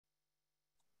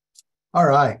All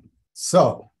right,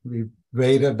 so we've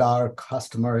waited our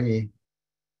customary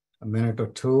a minute or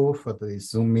two for the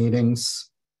Zoom meetings.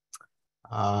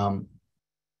 Okay,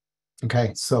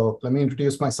 so let me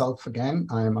introduce myself again.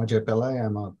 I'm Ajay Pillai.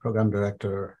 I'm a program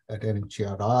director at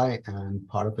NHGRI and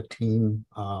part of the team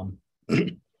for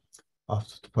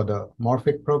the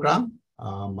MorPhiC program.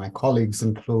 My colleagues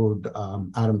include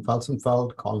Adam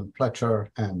Felsenfeld, Colin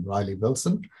Fletcher, and Riley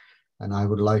Wilson. And I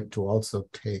would like to also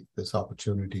take this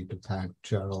opportunity to thank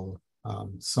Gerald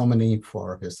Somani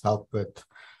for his help with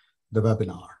the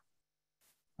webinar.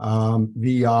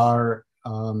 We are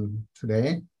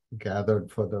today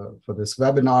gathered for this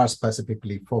webinar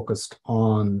specifically focused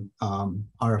on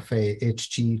RFA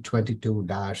HG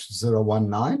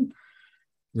 22-019.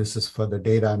 This is for the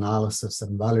data analysis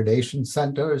and validation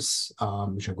centers,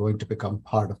 which are going to become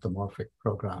part of the MorPhiC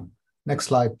program. Next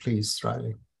slide, please,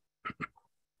 Riley.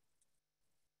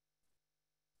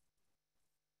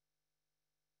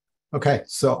 Okay,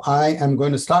 so I am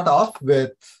going to start off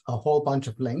with a whole bunch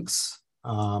of links.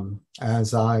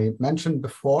 As I mentioned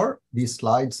before, these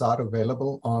slides are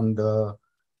available on the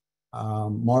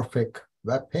MorPhiC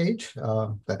webpage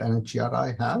that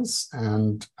NHGRI has,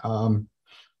 and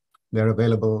they're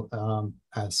available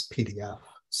as PDF.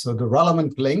 So the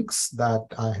relevant links that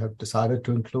I have decided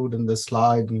to include in this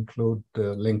slide include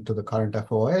the link to the current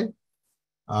FOA.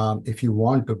 If you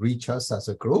want to reach us as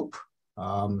a group,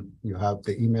 you have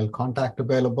the email contact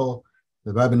available,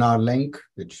 the webinar link,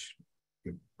 which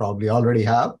you probably already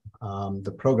have,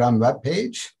 the program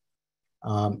webpage.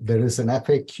 There is an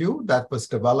FAQ that was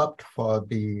developed for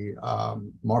the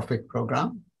MorPhiC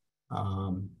program.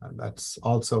 And that's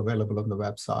also available on the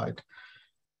website.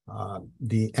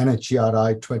 The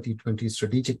NHGRI 2020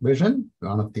 strategic vision,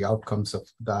 one of the outcomes of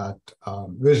that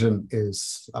vision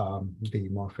is the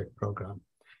MorPhiC program.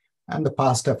 And the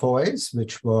past FOAs,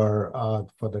 which were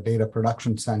for the Data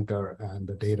Production Center and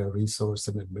the Data Resource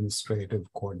and Administrative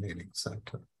Coordinating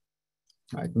Center.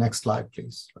 All right, next slide,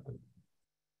 please.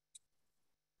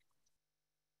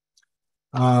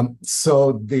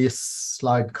 So this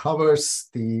slide covers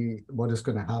what is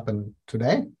going to happen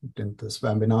today in this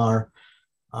webinar.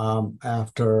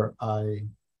 After I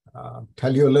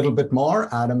tell you a little bit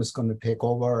more, Adam is going to take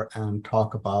over and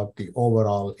talk about the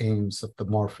overall aims of the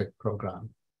MorPhiC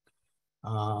program.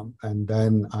 And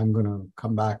then I'm going to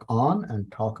come back on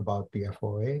and talk about the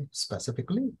FOA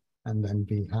specifically. And then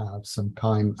we have some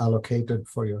time allocated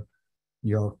for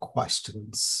your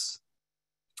questions.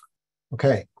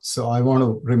 Okay, so I want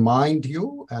to remind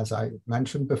you, as I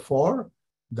mentioned before,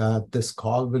 that this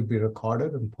call will be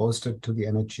recorded and posted to the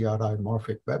NHGRI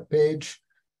MorPhiC webpage.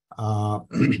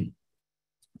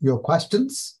 Your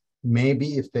questions,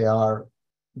 maybe if they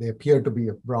appear to be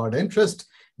of broad interest,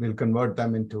 we'll convert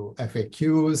them into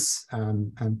FAQs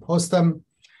and post them.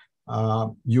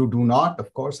 You do not,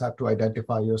 of course, have to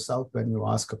identify yourself when you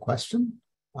ask a question.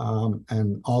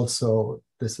 And also,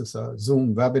 this is a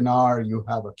Zoom webinar. You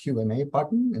have a Q&A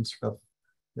button instead of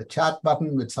the chat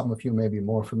button, which some of you may be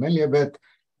more familiar with.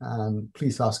 And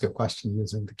please ask your question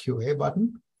using the QA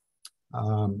button.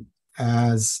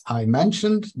 As I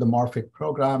mentioned, the MorPhiC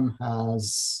program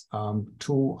has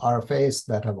 2 RFAs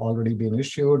that have already been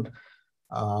issued.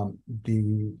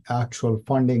 The actual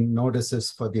funding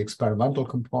notices for the experimental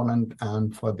component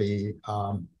and for the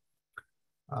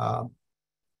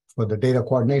Data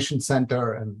Coordination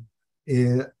Center, and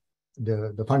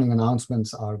the funding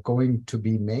announcements are going to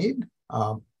be made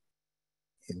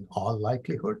in all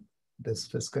likelihood this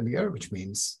fiscal year, which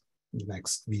means the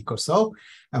next week or so.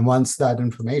 And once that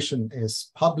information is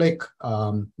public,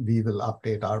 we will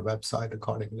update our website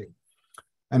accordingly.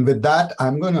 And with that,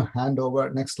 I'm going to hand over,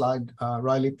 next slide,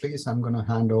 Riley, please. I'm going to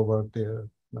hand over the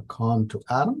con to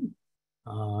Adam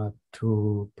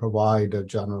to provide a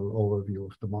general overview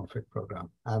of the MorPhiC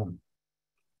program. Adam.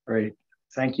 Great.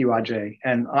 Thank you, Ajay.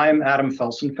 And I'm Adam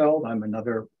Felsenfeld. I'm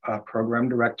another program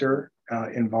director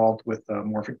involved with the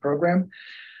MorPhiC program.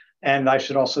 And I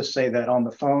should also say that on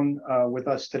the phone with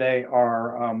us today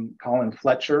are Colin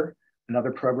Fletcher,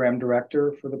 another program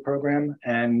director for the program,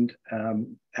 and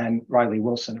Riley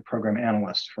Wilson, a program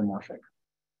analyst for MorPhiC.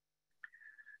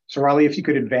 So Riley, if you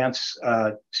could advance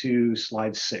to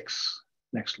slide 6,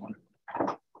 next one.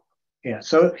 Yeah,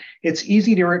 so it's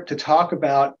easy to talk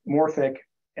about MorPhiC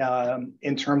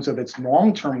in terms of its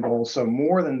long-term goals, so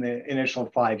more than the initial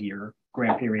 5-year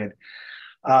grant period.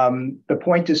 The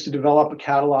point is to develop a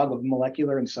catalog of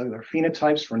molecular and cellular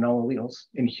phenotypes for null alleles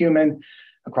in human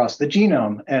across the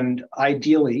genome. And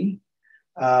ideally,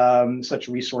 such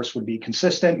a resource would be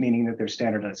consistent, meaning that there's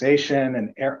standardization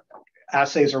and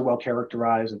assays are well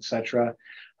characterized, et cetera.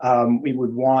 We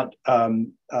would want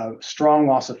strong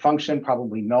loss of function,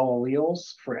 probably null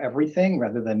alleles for everything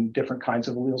rather than different kinds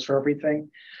of alleles for everything.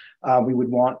 We would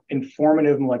want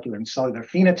informative molecular and cellular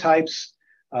phenotypes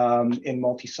in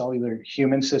multicellular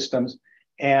human systems,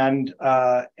 and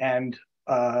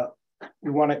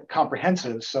we want it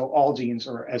comprehensive, so all genes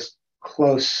are as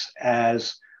close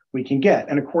as we can get.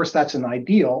 And of course, that's an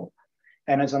ideal.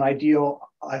 And as an ideal,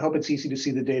 I hope it's easy to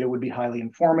see the data would be highly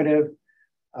informative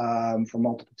for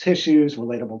multiple tissues,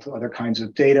 relatable to other kinds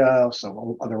of data,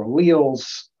 so other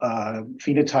alleles,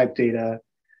 phenotype data,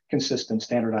 consistent,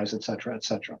 standardized, et cetera, et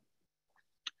cetera.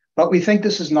 But we think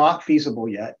this is not feasible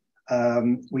yet.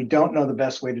 We don't know the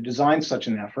best way to design such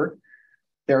an effort.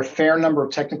 There are a fair number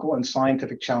of technical and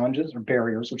scientific challenges or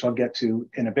barriers, which I'll get to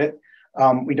in a bit.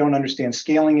 We don't understand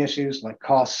scaling issues like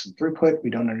costs and throughput. We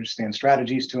don't understand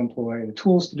strategies to employ, the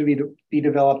tools to be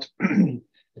developed,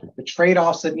 the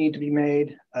trade-offs that need to be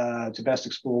made to best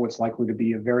explore what's likely to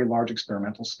be a very large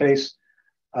experimental space.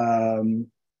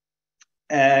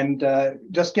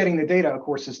 Just getting the data, of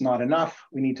course, is not enough.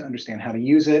 We need to understand how to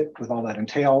use it with all that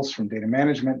entails, from data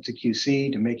management to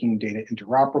QC to making data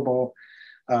interoperable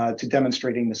to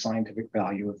demonstrating the scientific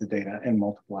value of the data in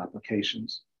multiple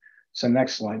applications. So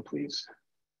next slide, please.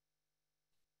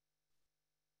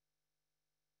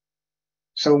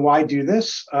 So why do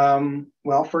this?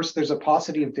 Well, first, there's a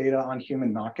paucity of data on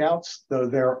human knockouts, though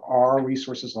there are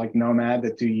resources like Nomad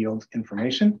that do yield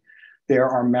information. There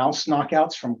are mouse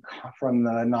knockouts from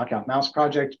the Knockout Mouse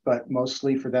Project, but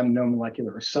mostly for them, no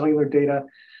molecular or cellular data.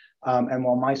 And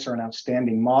while mice are an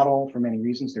outstanding model for many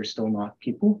reasons, they're still not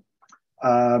people.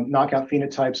 Knockout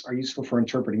phenotypes are useful for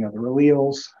interpreting other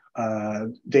alleles.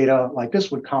 Data like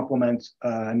this would complement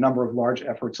a number of large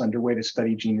efforts underway to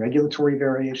study gene regulatory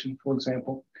variation, for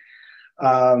example.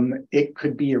 It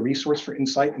could be a resource for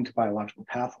insight into biological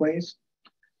pathways.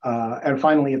 And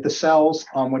finally, if the cells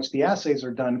on which the assays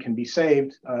are done can be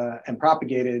saved and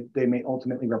propagated, they may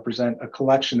ultimately represent a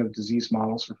collection of disease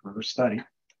models for further study.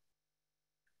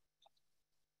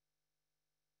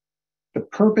 The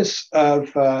purpose of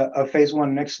phase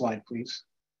one, next slide, please,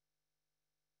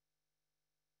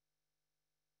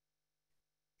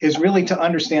 is really to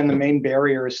understand the main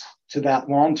barriers to that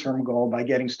long-term goal by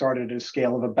getting started at a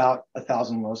scale of about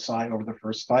 1,000 loci over the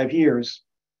first 5 years.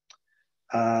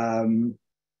 So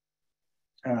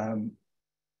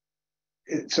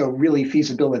really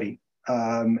feasibility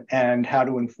and how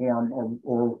to inform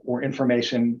or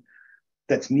information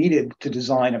that's needed to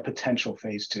design a potential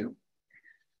phase two.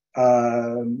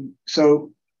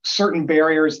 So certain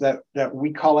barriers that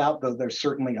we call out, though there's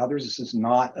certainly others. This is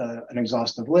not an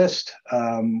exhaustive list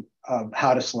of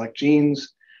how to select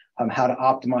genes, how to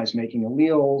optimize making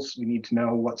alleles. We need to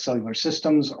know what cellular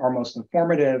systems are most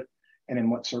informative and in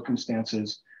what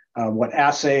circumstances, what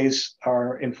assays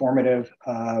are informative,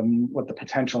 what the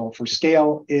potential for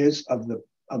scale is of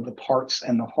the parts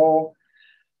and the whole.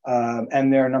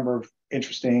 And there are a number of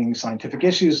interesting scientific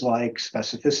issues like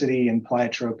specificity and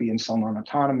pleiotropy and cell norm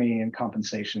autonomy and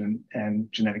compensation and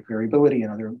genetic variability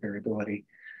and other variability,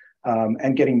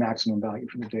 and getting maximum value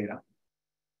from the data.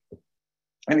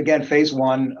 And again, phase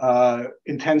one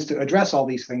intends to address all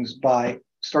these things by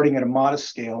starting at a modest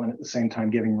scale and at the same time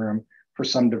giving room for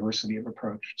some diversity of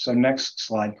approach. So next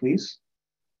slide, please.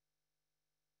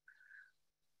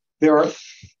 There are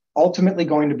ultimately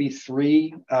going to be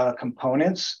three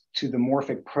components to the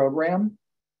MorPhiC program.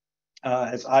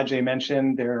 As Ajay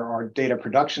mentioned, there are data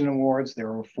production awards. There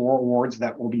are 4 awards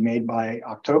that will be made by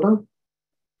October.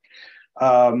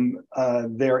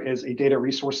 There is a data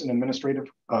resource and administrative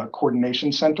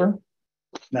coordination center.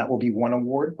 That will be 1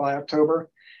 award by October.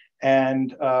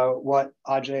 And what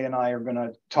Ajay and I are going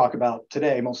to talk about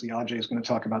today, mostly Ajay is going to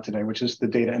talk about today, which is the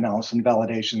data analysis and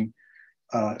validation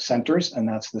centers, and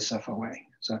that's this FOA.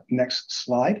 So next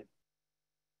slide.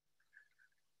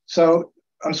 So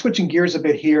I'm switching gears a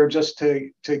bit here just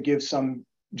to give some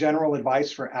general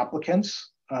advice for applicants.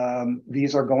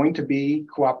 These are going to be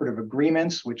cooperative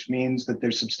agreements, which means that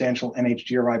there's substantial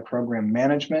NHGRI program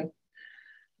management.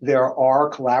 There are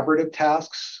collaborative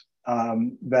tasks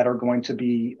that are going to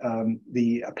be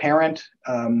the apparent.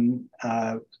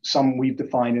 Some we've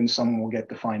defined and some will get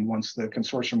defined once the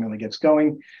consortium really gets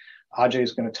going. Ajay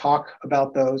is going to talk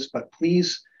about those, but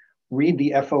please read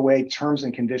the FOA terms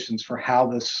and conditions for how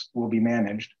this will be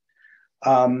managed.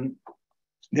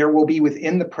 There will be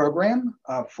within the program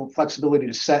for flexibility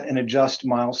to set and adjust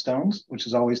milestones, which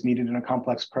is always needed in a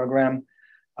complex program.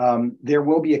 There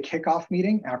will be a kickoff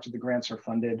meeting after the grants are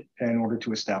funded in order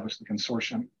to establish the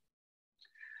consortium.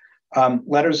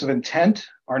 Letters of intent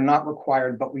are not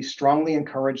required, but we strongly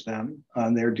encourage them.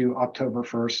 They're due October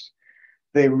 1st.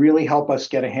 They really help us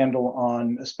get a handle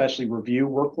on especially review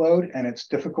workload, and it's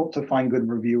difficult to find good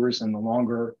reviewers, and the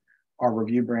longer our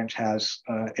review branch has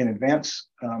in advance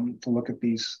to look at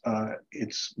these,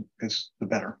 it's the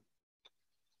better.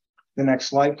 The next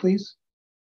slide, please.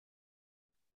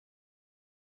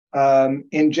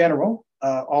 In general,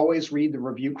 always read the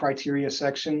review criteria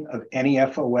section of any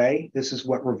FOA. This is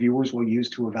what reviewers will use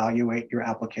to evaluate your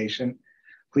application.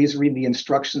 Please read the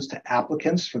instructions to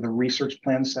applicants for the research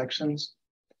plan sections.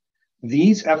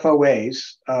 These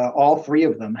FOAs, all three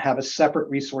of them, have a separate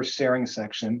resource sharing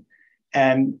section,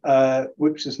 and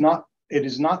which is not, it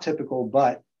is not typical,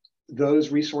 but those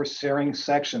resource sharing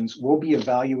sections will be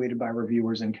evaluated by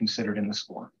reviewers and considered in the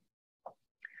score.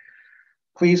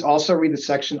 Please also read the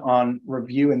section on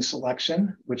review and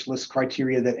selection, which lists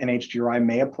criteria that NHGRI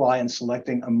may apply in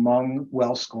selecting among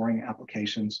well-scoring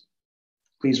applications.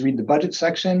 Please read the budget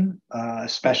section,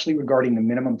 especially regarding the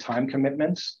minimum time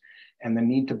commitments and the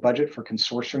need to budget for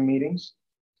consortium meetings.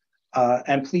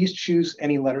 And please choose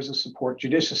any letters of support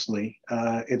judiciously.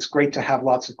 It's great to have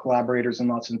lots of collaborators and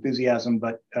lots of enthusiasm,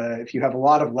 but if you have a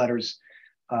lot of letters,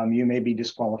 you may be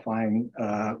disqualifying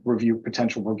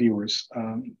potential reviewers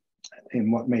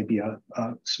in what may be a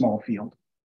small field.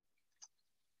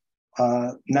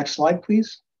 Next slide,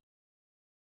 please.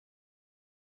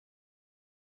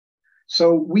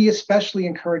 So we especially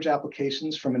encourage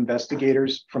applications from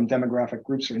investigators from demographic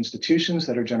groups or institutions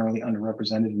that are generally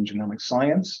underrepresented in genomic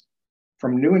science,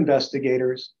 from new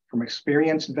investigators, from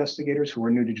experienced investigators who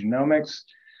are new to genomics,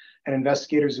 and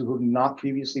investigators who have not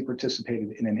previously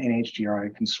participated in an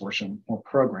NHGRI consortium or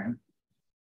program.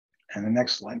 And the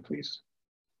next slide, please.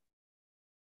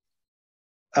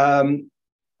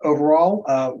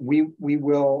 Overall, we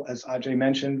will, as Ajay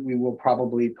mentioned, we will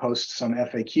probably post some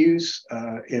FAQs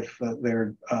if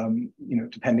they're,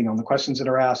 depending on the questions that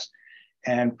are asked.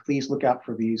 And please look out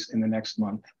for these in the next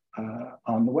month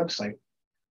on the website,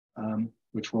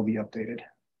 which will be updated.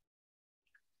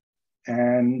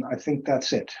 And I think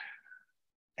that's it.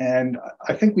 And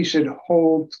I think we should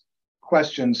hold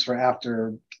questions for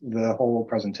after the whole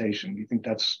presentation. Do you think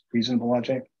that's reasonable,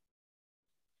 Ajay?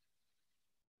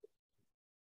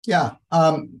 Yeah,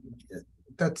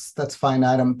 that's fine,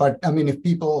 Adam. But I mean, if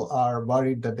people are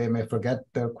worried that they may forget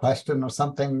their question or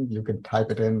something, you can type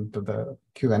it into the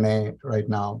Q&A right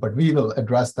now, but we will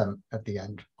address them at the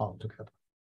end altogether.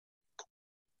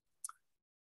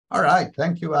 All right,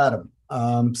 thank you, Adam.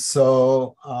 I'm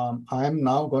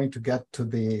now going to get to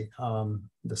the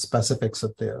specifics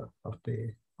of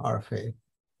the RFA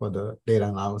for the data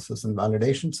analysis and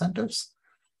validation centers.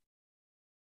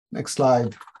 Next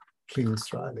slide, please,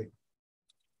 Riley.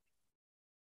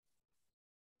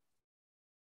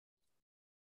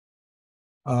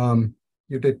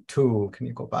 You did two. Can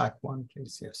you go back one,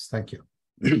 please? Yes, thank you.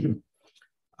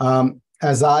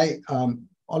 As I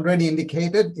already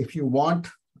indicated, if you want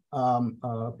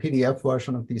a PDF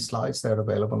version of these slides, they're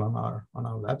available on our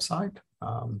website.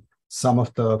 Some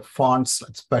of the fonts,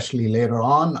 especially later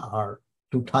on, are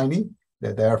too tiny.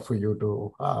 They're there for you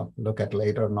to look at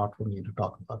later, not for me to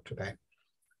talk about today.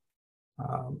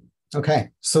 Okay,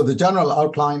 so the general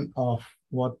outline of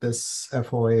what this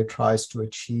FOA tries to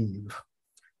achieve.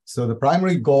 So the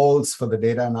primary goals for the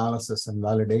Data Analysis and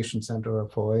Validation Center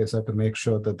FOAs are to make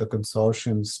sure that the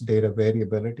consortium's data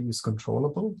variability is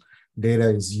controllable, data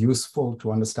is useful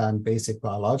to understand basic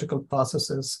biological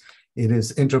processes, it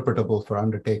is interpretable for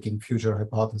undertaking future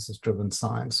hypothesis-driven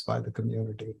science by the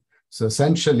community. So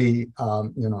essentially, a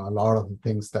lot of the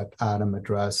things that Adam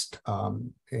addressed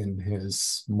in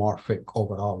his MorPhiC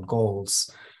overall goals,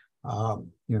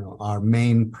 our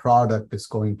main product is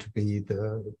going to be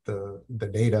the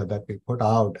data that we put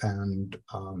out, and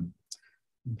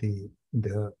the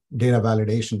data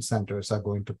validation centers are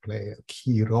going to play a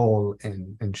key role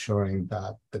in ensuring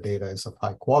that the data is of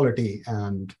high quality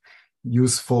and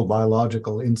useful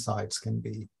biological insights can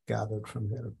be gathered from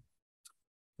here.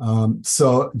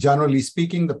 So generally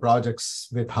speaking, the projects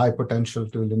with high potential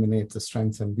to eliminate the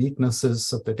strengths and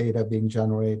weaknesses of the data being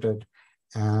generated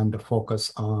and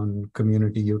focus on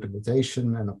community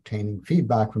utilization and obtaining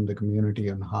feedback from the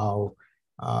community on how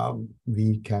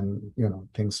we can,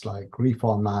 things like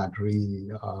reformat,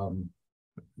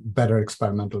 better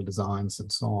experimental designs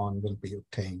and so on will be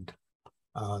obtained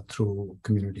through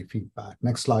community feedback.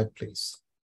 Next slide, please.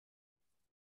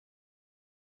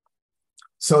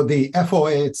 So the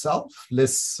FOA itself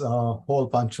lists a whole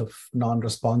bunch of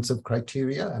non-responsive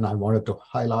criteria, and I wanted to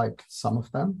highlight some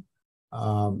of them.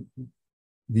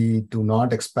 We do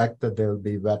not expect that there will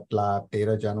be wet lab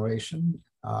data generation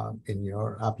in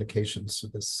your applications to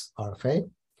this RFA.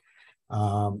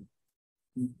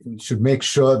 you should make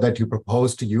sure that you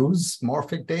propose to use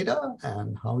MorPhiC data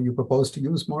and how you propose to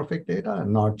use MorPhiC data,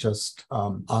 and not just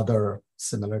other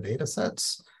similar data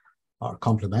sets or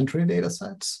complementary data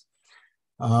sets.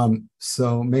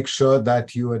 So make sure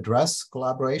that you address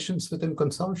collaborations within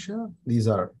consortia. These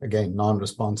are, again,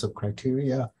 non-responsive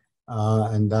criteria,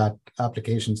 and that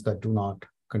applications that do not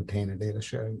contain a data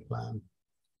sharing plan.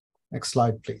 Next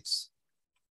slide, please.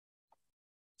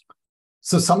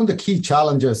 So some of the key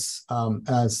challenges,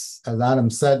 as Adam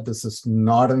said, this is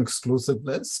not an exclusive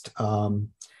list.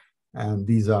 And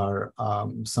these are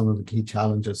some of the key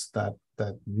challenges that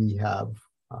we have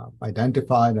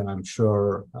identified, and I'm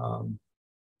sure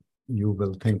you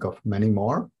will think of many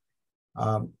more.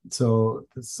 So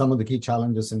some of the key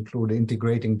challenges include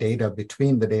integrating data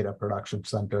between the data production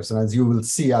centers. And as you will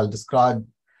see, I'll describe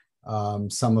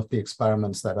some of the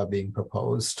experiments that are being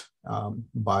proposed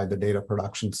by the data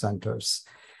production centers.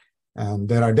 And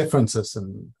there are differences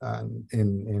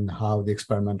in how the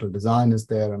experimental design is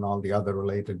there and all the other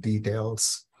related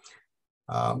details.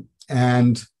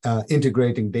 And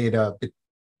integrating data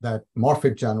that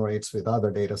MorPhiC generates with other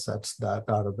data sets that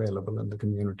are available in the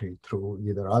community through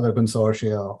either other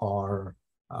consortia or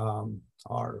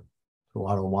through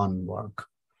R01 work.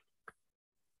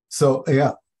 So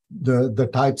yeah, the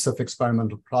types of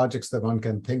experimental projects that one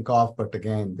can think of, but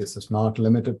again, this is not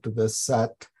limited to this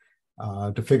set,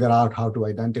 to figure out how to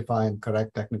identify and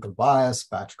correct technical bias,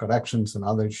 batch corrections, and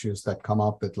other issues that come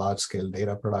up with large-scale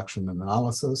data production and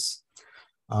analysis.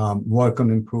 Work on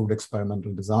improved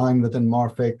experimental design within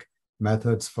MorPhiC,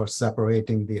 methods for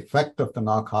separating the effect of the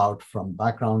knockout from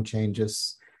background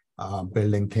changes,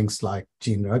 building things like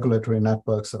gene regulatory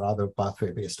networks or other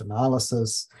pathway-based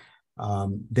analysis,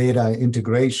 data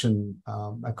integration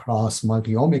across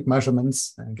multi-omic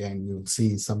measurements. Again, you'll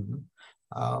see some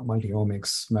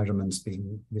multi-omics measurements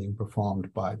being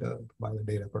performed by the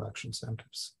data production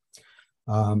centers.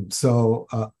 So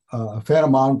a fair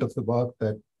amount of the work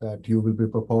that you will be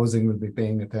proposing will be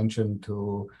paying attention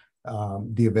to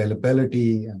the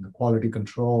availability and the quality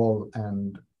control.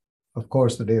 And of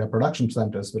course, the data production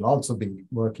centers will also be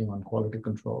working on quality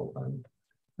control and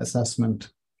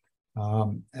assessment.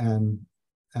 And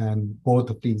both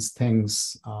of these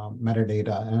things,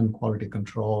 metadata and quality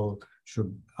control,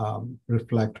 should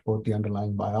reflect both the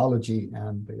underlying biology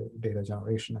and the data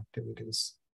generation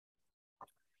activities.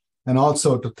 And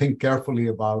also to think carefully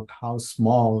about how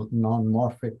small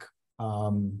non-MorPhiC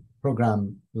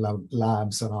program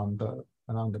labs around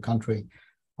the country,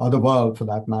 or the world for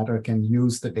that matter, can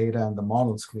use the data and the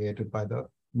models created by the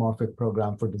MorPhiC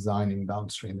program for designing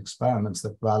downstream experiments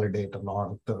that validate a lot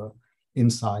of the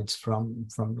insights from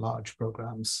large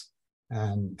programs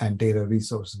and data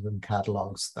resources and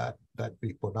catalogs that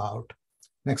we put out.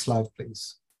 Next slide,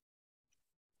 please.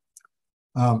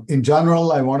 In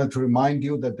general, I wanted to remind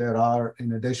you that there are,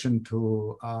 in addition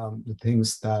to the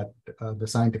things that the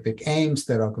scientific aims,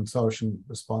 there are consortium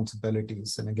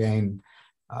responsibilities. And again,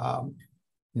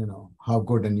 how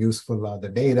good and useful are the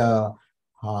data,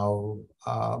 how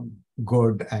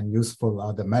good and useful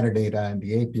are the metadata and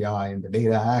the API and the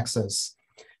data access.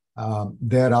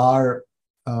 There are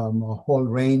a whole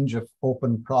range of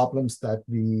open problems that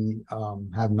we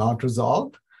have not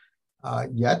resolved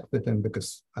yet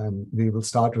because we will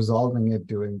start resolving it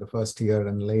during the first year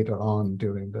and later on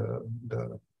during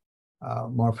the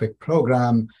MorPhiC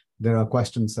program. There are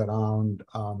questions around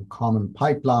common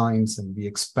pipelines, and we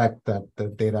expect that the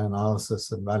data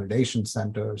analysis and validation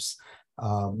centers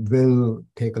will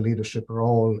take a leadership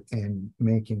role in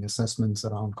making assessments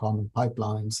around common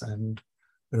pipelines and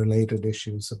related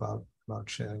issues about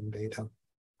sharing data.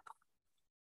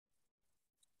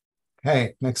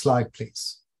 Okay, next slide,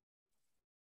 please.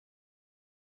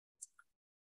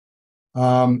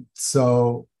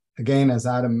 So again, as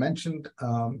Adam mentioned,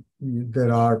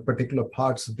 there are particular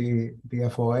parts of the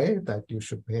FOA that you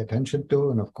should pay attention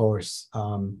to. And of course,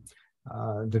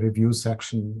 the review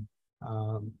section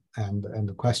and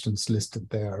the questions listed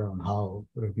there on how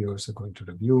reviewers are going to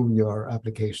review your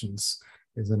applications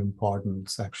is an important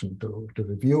section to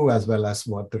review, as well as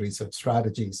what the research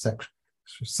strategy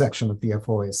section of the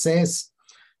FOA says.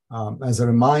 As a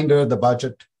reminder, the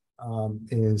budget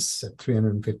is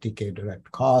 $350K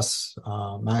direct costs,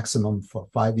 maximum for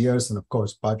 5 years, and of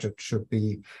course, budget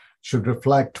should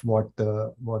reflect what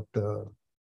the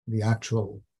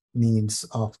actual needs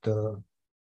of the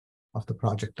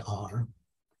project are.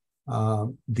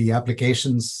 The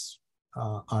applications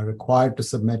are required to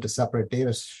submit a separate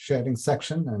data sharing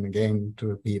section, and again, to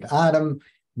repeat Adam,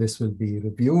 this will be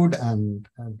reviewed and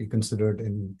be considered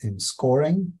in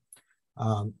scoring.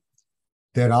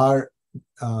 There are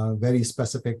very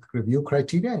specific review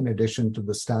criteria in addition to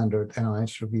the standard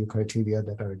NIH review criteria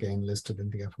that are again listed in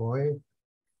the FOA.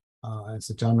 As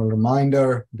a general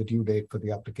reminder, the due date for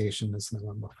the application is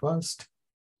November 1st.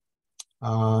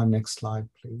 Next slide,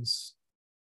 please.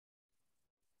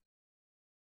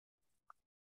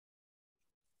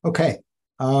 Okay,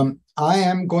 I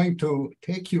am going to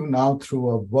take you now through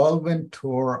a whirlwind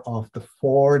tour of the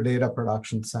 4 data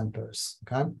production centers,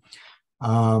 okay?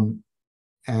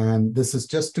 And this is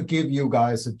just to give you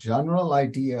guys a general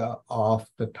idea of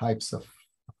the types of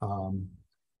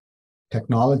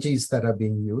technologies that are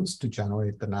being used to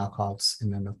generate the knockouts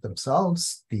in and of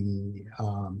themselves, the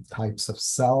types of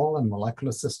cell and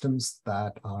molecular systems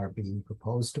that are being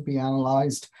proposed to be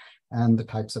analyzed, and the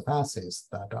types of assays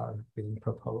that are being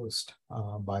proposed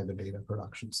by the data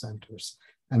production centers.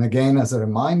 And again, as a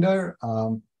reminder,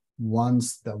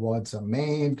 once the awards are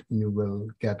made, you will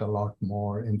get a lot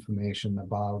more information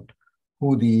about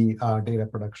who the data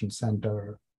production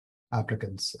center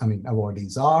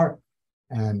awardees are,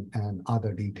 and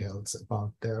other details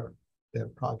about their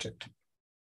project.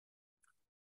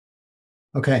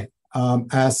 Okay,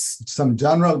 as some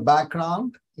general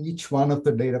background, each one of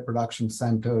the data production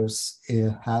centers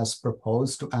has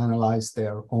proposed to analyze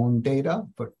their own data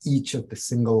for each of the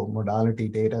single modality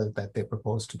data that they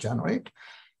propose to generate.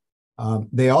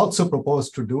 They also propose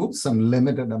to do some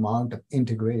limited amount of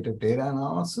integrated data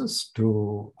analysis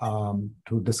to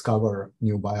discover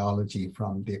new biology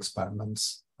from the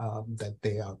experiments that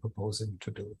they are proposing to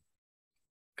do.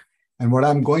 And what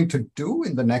I'm going to do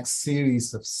in the next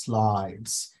series of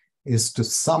slides is to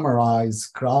summarize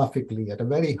graphically at a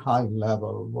very high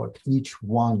level what each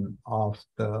one of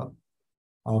the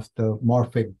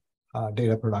MorPhiC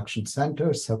data production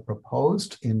centers have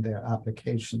proposed in their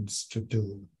applications to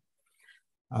do.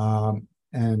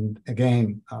 And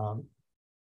again,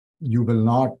 you will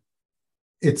not,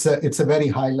 it's a very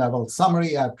high level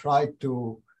summary. I've tried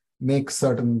to make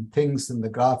certain things in the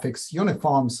graphics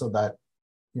uniform so that,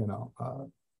 you know,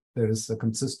 there is a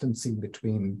consistency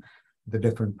between the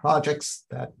different projects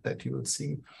that you will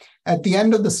see. At the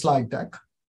end of the slide deck,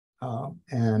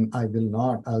 and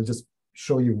I'll just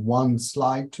show you one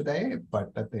slide today,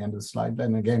 but at the end of the slide,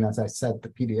 then again, as I said, the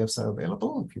PDFs are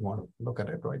available if you want to look at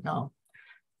it right now,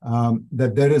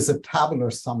 that there is a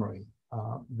tabular summary,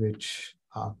 which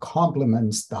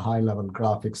complements the high-level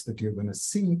graphics that you're going to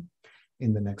see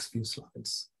in the next few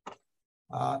slides.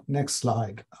 Next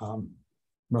slide,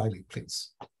 Riley,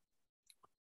 please.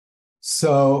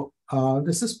 So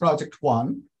this is project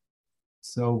 1.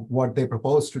 So what they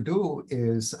propose to do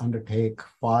is undertake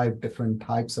 5 different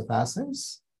types of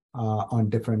assays on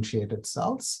differentiated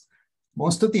cells.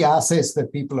 Most of the assays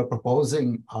that people are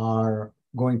proposing are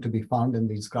going to be found in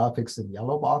these graphics in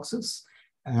yellow boxes.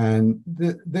 And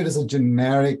there is a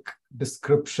generic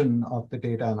description of the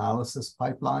data analysis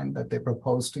pipeline that they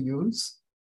propose to use,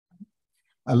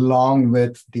 along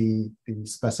with the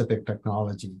specific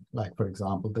technology. Like, for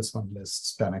example, this one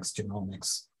lists 10x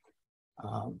genomics.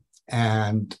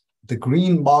 And the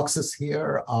green boxes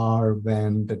here are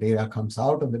when the data comes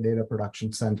out of the data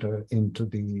production center into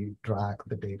the DRAC,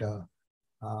 the data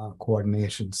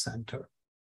coordination center.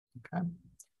 Okay,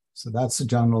 so that's the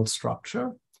general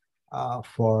structure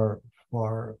for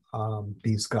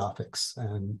these graphics.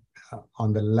 And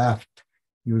on the left,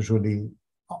 usually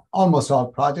almost all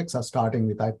projects are starting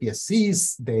with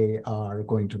iPSCs. They are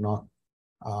going to knock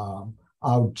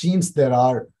out genes. There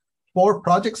are 4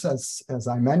 projects, as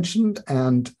I mentioned,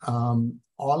 and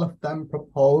all of them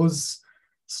propose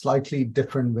slightly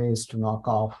different ways to knock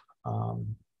out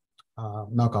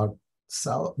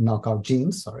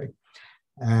genes, sorry.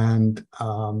 And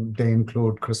they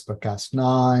include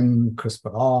CRISPR-Cas9,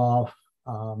 CRISPR-off,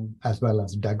 as well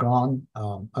as Degron.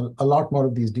 A lot more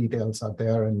of these details are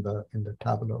there in the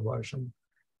tabular version.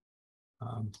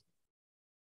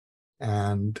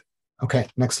 And okay,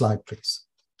 next slide, please.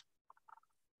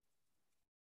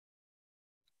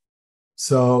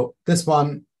 So this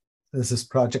is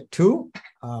project 2.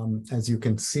 As you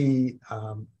can see,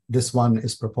 this one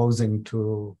is proposing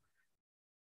to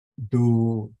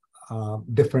do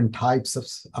different types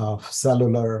of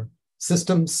cellular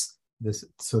systems.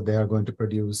 So they are going to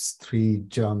produce 3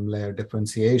 germ layer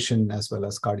differentiation as well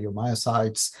as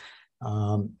cardiomyocytes.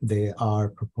 They are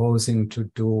proposing to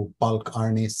do bulk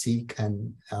RNA-seq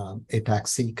and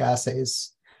ATAC-seq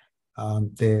assays.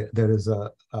 There is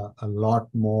a lot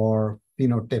more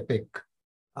phenotypic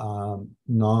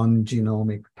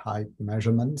non-genomic type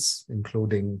measurements,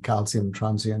 including calcium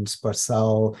transients per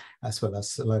cell, as well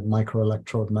as like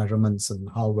microelectrode measurements and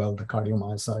how well the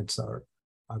cardiomyocytes are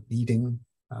beating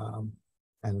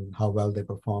and how well they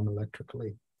perform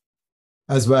electrically.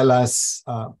 as well as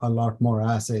a lot more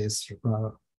assays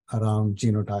around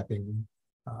genotyping.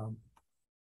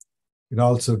 It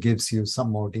also gives you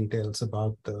some more details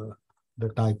about the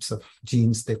types of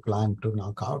genes they plan to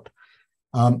knock out.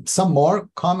 Some more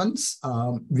comments.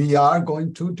 We are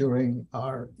going to, during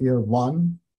our year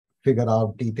one, figure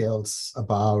out details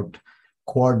about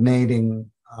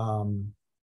coordinating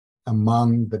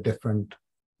among the different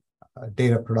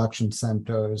data production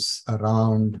centers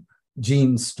around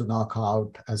genes to knock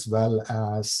out, as well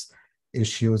as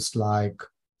issues like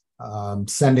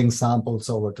sending samples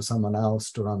over to someone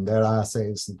else to run their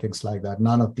assays and things like that.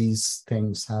 None of these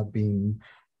things have been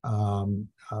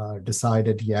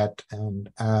decided yet, and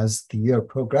as the year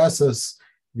progresses,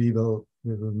 we will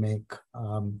make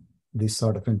this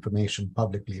sort of information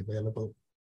publicly available.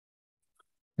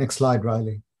 Next slide,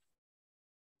 Riley,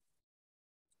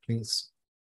 please.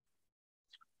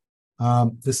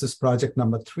 This is project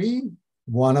number 3.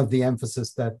 One of the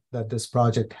emphasis that this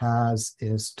project has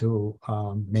is to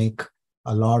make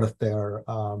a lot of their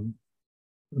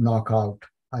knockout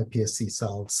iPSC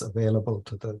cells available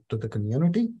to the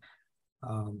community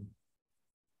on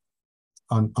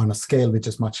a scale which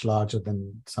is much larger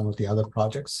than some of the other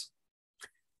projects.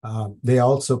 They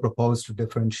also propose to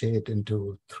differentiate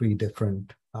into 3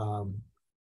 different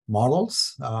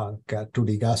models,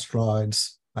 2D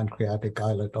gastroids, pancreatic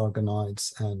islet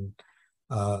organoids, and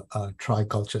a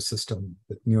tri-culture system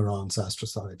with neurons,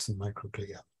 astrocytes, and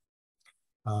microglia.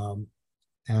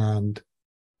 And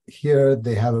here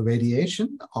they have a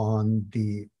variation on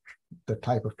the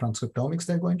type of transcriptomics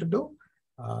they're going to do.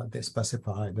 They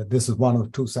specify that this is one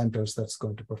of 2 centers that's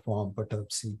going to perform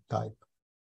perturb-seq type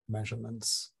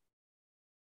measurements.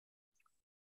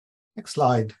 Next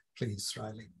slide, please,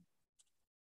 Riley.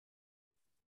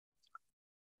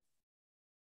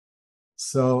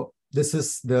 So this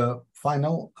is the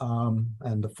final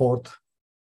and the 4th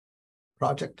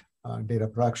project, Data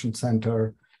Production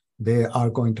Center. They are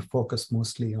going to focus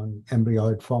mostly on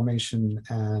embryoid formation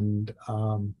and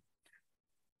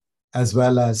as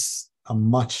well as a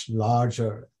much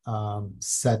larger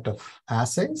set of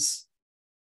assays.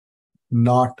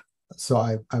 So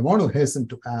I want to hasten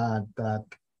to add that,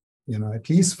 at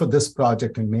least for this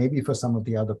project and maybe for some of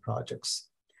the other projects,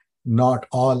 not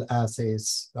all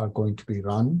assays are going to be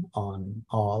run on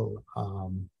all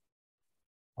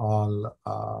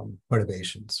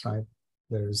perturbations, right?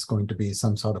 There's going to be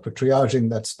some sort of a triaging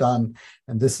that's done,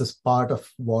 and this is part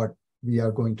of what we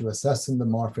are going to assess in the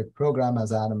MorPhiC program,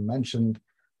 as Adam mentioned,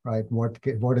 right? What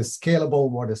is scalable,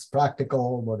 what is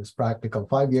practical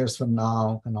 5 years from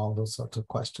now, and all those sorts of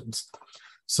questions.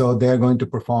 So they're going to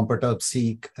perform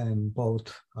perturb-seq in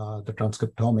both the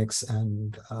transcriptomics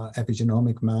and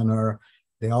epigenomic manner.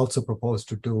 They also propose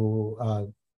to do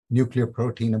nuclear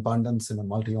protein abundance in a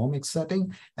multi-omics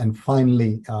setting, and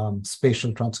finally,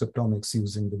 spatial transcriptomics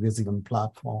using the Visium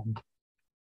platform.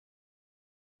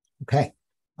 Okay,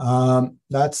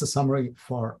 that's a summary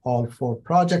for all 4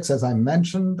 projects. As I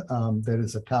mentioned, there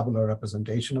is a tabular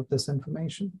representation of this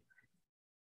information.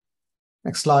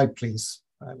 Next slide, please,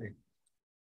 Riley.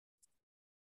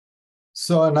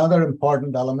 So another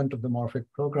important element of the MorPhiC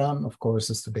program, of course,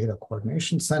 is the Data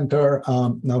Coordination Center.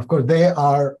 Now, of course,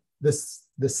 this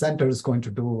center is going to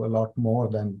do a lot more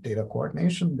than data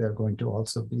coordination. They're going to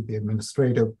also be the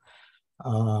administrative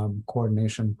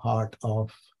coordination part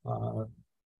of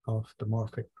the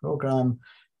MorPhiC program.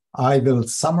 I will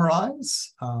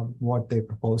summarize what they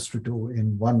propose to do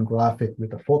in one graphic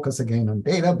with a focus again on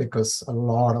data, because a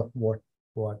lot of what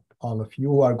all of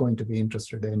you are going to be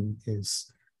interested in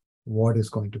is what is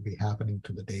going to be happening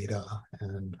to the data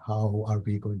and how are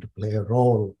we going to play a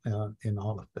role in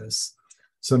all of this.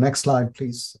 So next slide,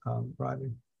 please,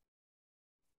 Riley.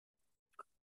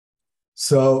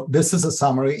 So this is a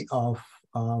summary of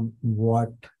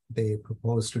what they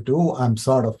propose to do. I'm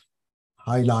sort of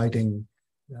highlighting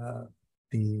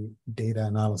the data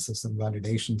analysis and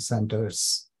validation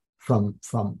centers from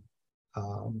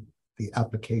the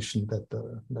application that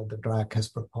the DRAC has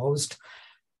proposed.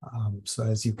 So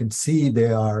as you can see,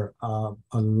 there are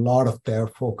a lot of their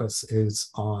focus is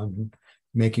on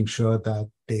making sure that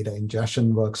data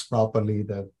ingestion works properly,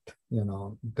 that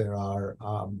there are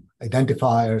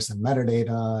identifiers and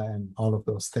metadata and all of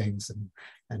those things,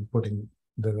 and putting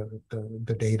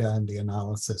the data and the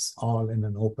analysis all in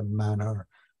an open manner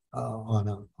on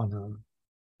a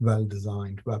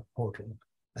well-designed web portal,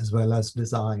 as well as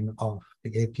design of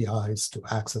the APIs to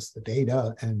access the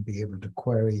data and be able to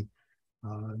query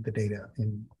the data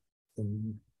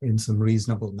in some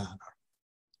reasonable manner.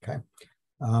 Okay.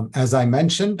 As I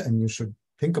mentioned, and you should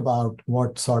think about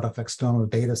what sort of external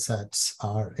data sets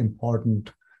are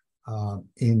important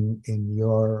in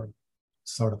your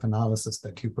sort of analysis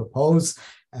that you propose.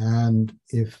 And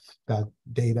if that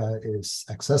data is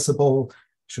accessible,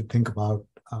 you should think about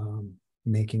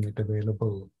making it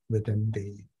available within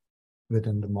the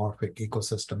MorPhiC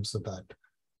ecosystem so that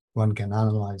one can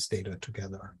analyze data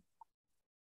together.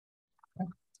 Okay.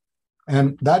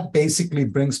 And that basically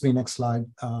brings me, next slide,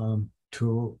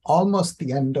 to almost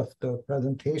the end of the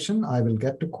presentation. I will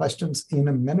get to questions in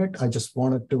a minute. I just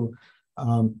wanted to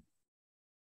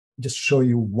just show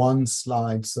you one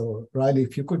slide. So Riley,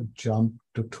 if you could jump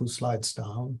to 2 slides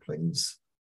down, please.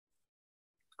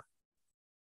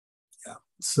 Yeah,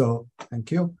 so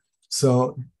thank you.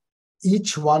 So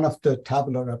each one of the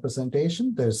tabular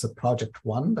representation, there's a project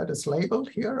 1 that is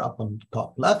labeled here up on the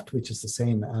top left, which is the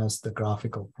same as the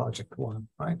graphical project 1,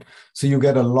 right? So you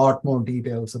get a lot more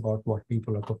details about what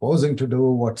people are proposing to do,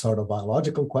 what sort of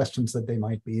biological questions that they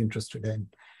might be interested in,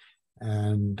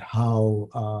 and how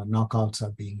knockouts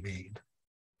are being made,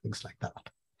 things like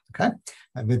that, okay?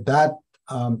 And with that,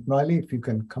 Riley, if you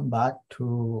can come back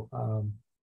to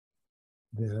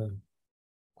the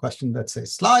question that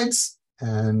says slides,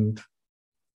 and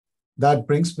that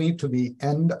brings me to the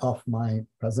end of my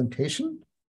presentation.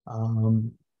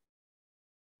 Adam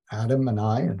and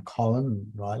I and Colin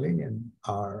and Riley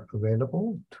are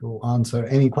available to answer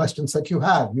any questions that you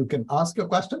have. You can ask your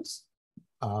questions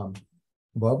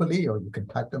verbally, or you can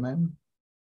type them in,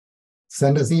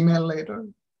 send us email later.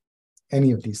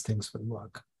 Any of these things will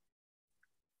work.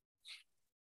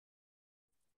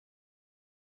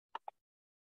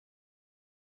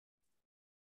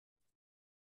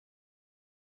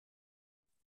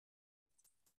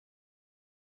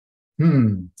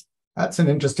 That's an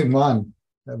interesting one.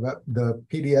 The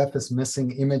PDF is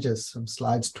missing images from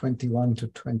slides 21 to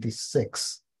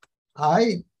 26.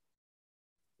 I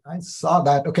saw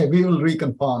that. Okay, we will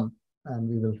reconfirm and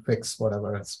we will fix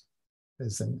whatever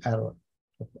is an error.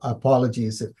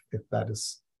 Apologies if that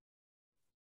is.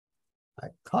 I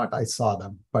thought I saw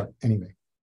them, but anyway.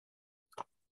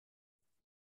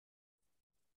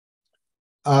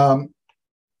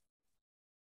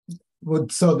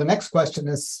 So the next question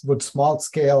is, would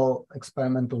small-scale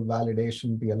experimental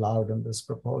validation be allowed in this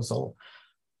proposal?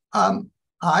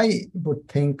 I would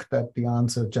think that the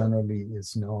answer generally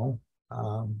is no.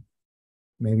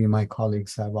 Maybe my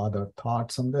colleagues have other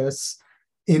thoughts on this.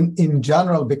 In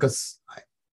general, because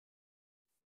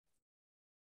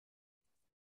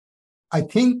I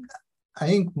think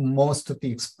most of the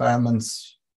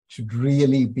experiments should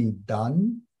really be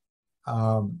done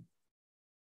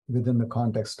within the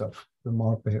context of the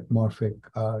MorPhiC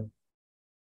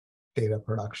data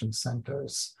production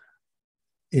centers.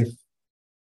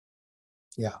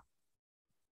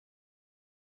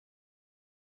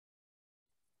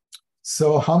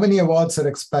 So how many awards are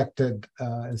expected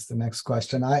is the next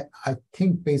question. I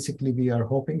think basically we are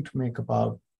hoping to make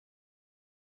about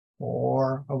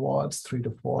 4 awards, 3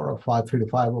 to 4, or 3 to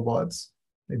 5 awards.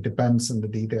 It depends on the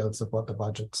details of what the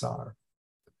budgets are.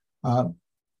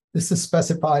 This is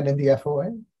specified in the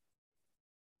FOA.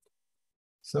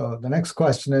 So the next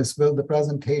question is, will the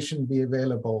presentation be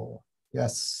available?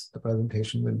 Yes, the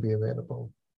presentation will be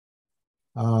available.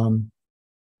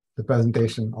 The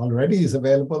presentation already is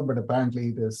available, but apparently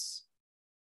it is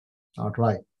not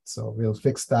right. So we'll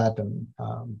fix that and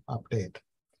update.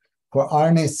 For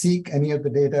RNA-seq, any of the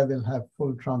data will have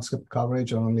full transcript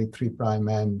coverage or only 3'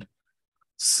 end.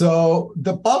 So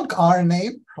the bulk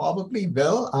RNA probably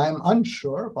will. I'm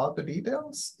unsure about the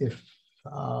details. If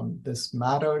this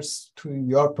matters to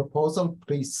your proposal,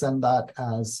 please send that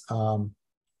as a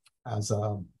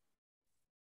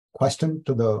question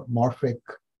to the MorPhiC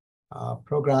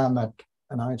program at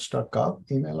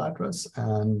NHGRI email address,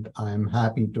 and I'm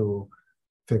happy to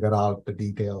figure out the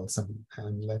details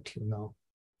and let you know.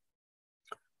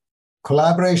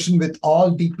 Collaboration with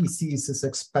all DPCs is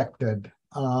expected.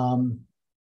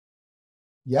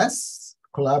 Yes,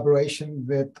 collaboration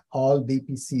with all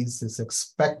DPCs is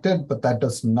expected, but that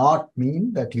does not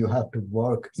mean that you have to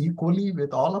work equally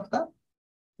with all of them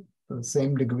to the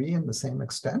same degree and the same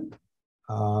extent.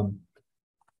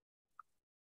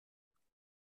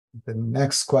 The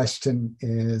next question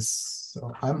is,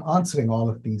 so I'm answering all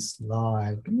of these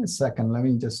live. Give me a second. Let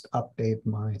me just update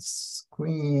my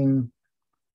screen.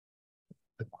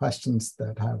 The questions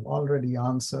that have already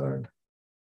answered.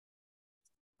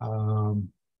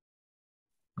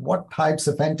 What types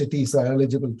of entities are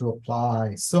eligible to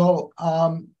apply? So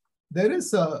there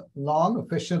is a long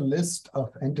official list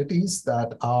of entities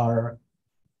that are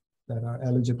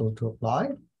eligible to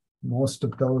apply. Most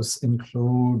of those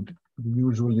include the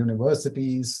usual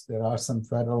universities. There are some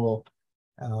federal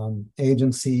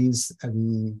agencies,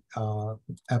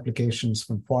 applications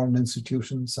from foreign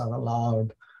institutions are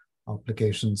allowed,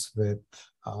 applications with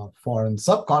foreign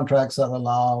subcontracts are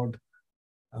allowed.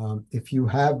 If you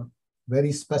have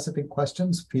very specific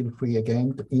questions, feel free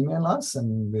again to email us,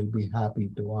 and we'll be happy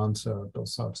to answer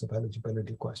those sorts of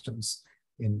eligibility questions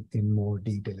in more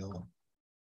detail.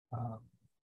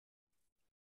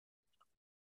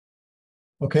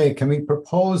 Okay, can we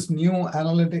propose new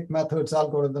analytic methods,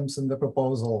 algorithms in the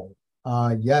proposal?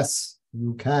 Yes,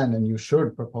 you can, and you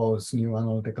should propose new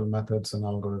analytical methods and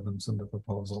algorithms in the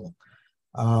proposal.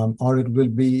 Or it will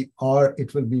be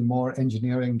more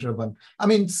engineering driven. I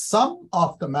mean, some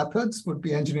of the methods would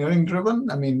be engineering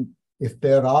driven. I mean, if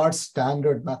there are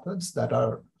standard methods that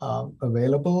are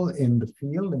available in the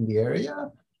field, in the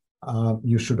area,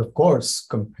 you should, of course,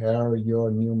 compare your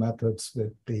new methods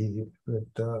with the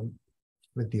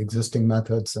existing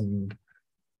methods, and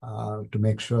to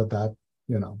make sure that,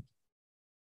 you know,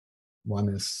 one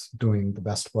is doing the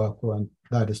best work when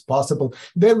that is possible.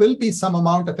 There will be some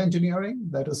amount of engineering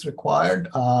that is required.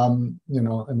 You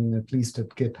know, I mean, at least at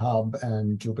GitHub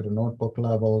and Jupyter Notebook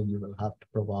level, you will have to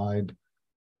provide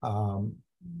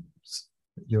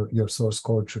your source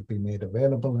code should be made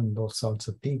available and those sorts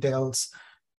of details.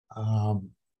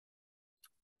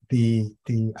 The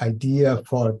idea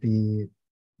for the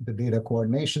data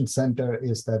coordination center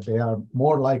is that they are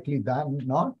more likely than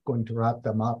not going to wrap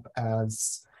them up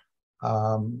as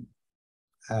I'm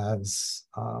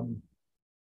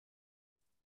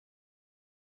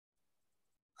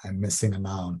missing a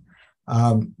noun.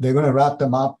 They're going to wrap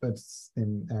them up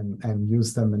and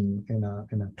use them in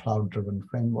a cloud-driven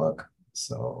framework.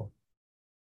 So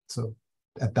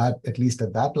at least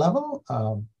at that level,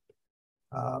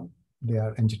 they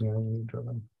are engineering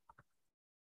driven.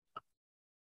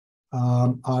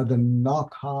 Are the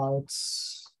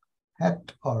knockouts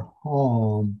het or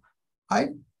home?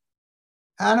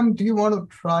 Adam, do you want to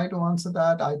try to answer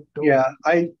that? I don't. Yeah,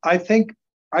 I think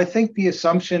the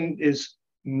assumption is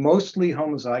mostly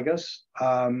homozygous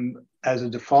as a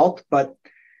default, but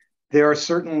there are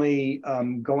certainly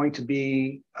going to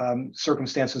be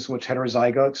circumstances in which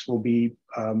heterozygotes will be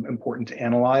important to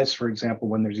analyze. For example,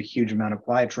 when there's a huge amount of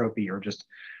pleiotropy or just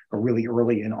a really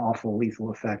early and awful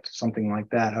lethal effect, something like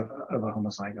that of a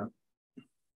homozygote.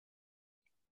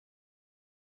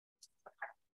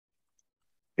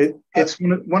 It's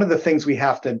one of the things we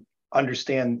have to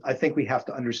understand. I think we have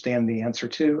to understand the answer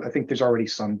to. I think there's already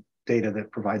some data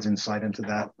that provides insight into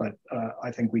that, but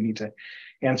I think we need to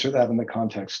answer that in the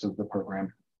context of the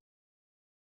program.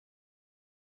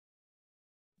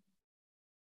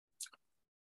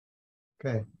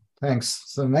 Okay, thanks.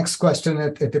 So next question,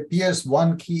 it appears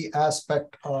one key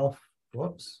aspect of,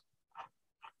 whoops.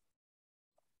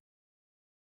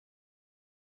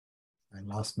 I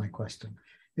lost my question.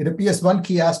 It appears one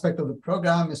key aspect of the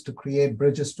program is to create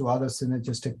bridges to other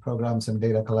synergistic programs and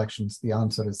data collections. The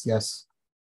answer is yes.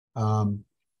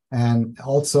 And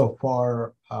also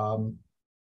for,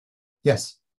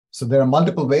 yes. So there are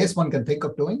multiple ways one can think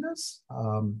of doing this.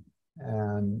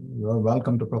 And you're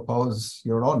welcome to propose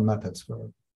your own methods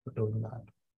for doing that.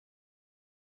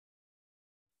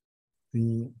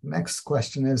 The next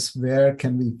question is, where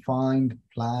can we find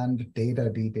planned data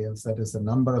details? That is the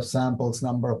number of samples,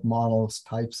 number of models,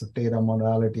 types of data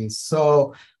modalities.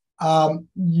 So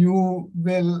you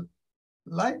will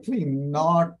likely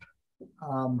not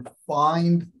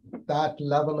find that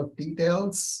level of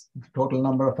details, total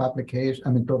number of applications,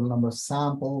 total number of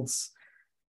samples.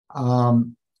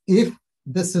 If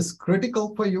this is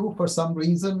critical for you for some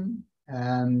reason,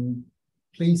 and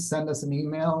please send us an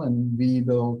email and we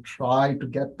will try to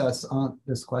get this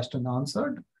question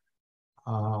answered.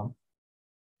 I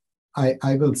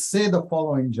will say the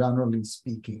following, generally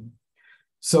speaking.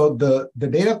 So the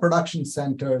data production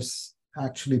centers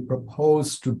actually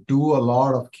propose to do a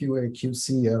lot of QA,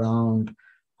 QC around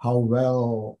how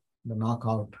well the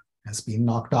knockout has been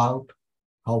knocked out,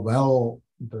 how well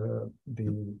the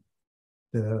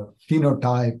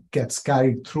phenotype gets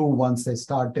carried through once they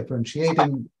start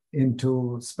differentiating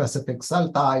into specific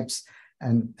cell types,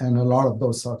 and a lot of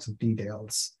those sorts of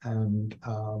details. And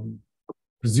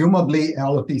presumably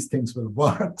all of these things will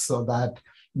work so that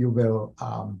you will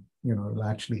you'll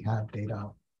actually have data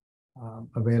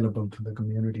available to the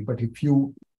community. But if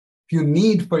you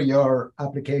need for your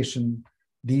application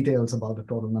details about the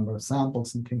total number of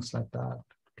samples and things like that,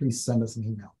 please send us an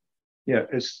email. Yeah,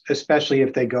 especially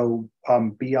if they go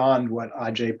beyond what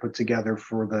Ajay put together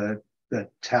for the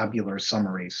tabular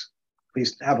summaries.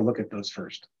 Please have a look at those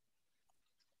first.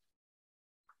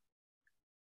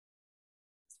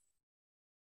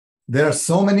 There are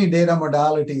so many data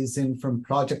modalities in from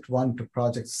project 1 to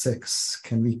project 6.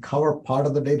 Can we cover part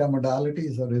of the data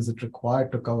modalities, or is it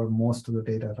required to cover most of the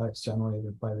data types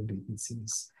generated by the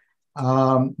DPCs?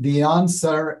 The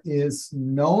answer is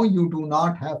no, you do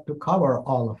not have to cover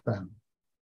all of them.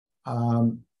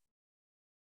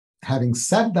 Having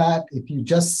said that, if you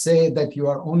just say that you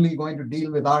are only going to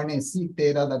deal with RNA-seq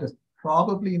data, that is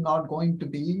probably not going to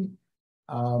be,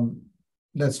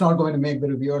 that's not going to make the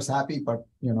reviewers happy, but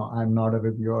I'm not a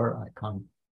reviewer, I can't.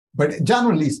 But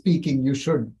generally speaking, you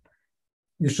should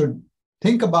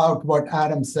think about what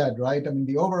Adam said, right? I mean,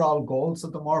 the overall goals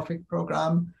of the MorPhiC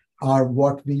program are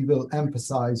what we will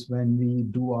emphasize when we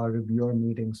do our reviewer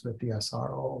meetings with the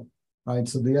SRO, right?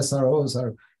 So the SROs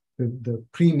are the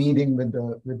pre-meeting with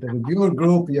the reviewer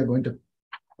group. We are going to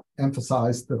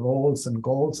emphasize the roles and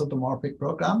goals of the MorPhiC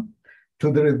program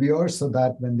to the reviewers so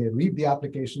that when they read the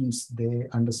applications, they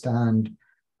understand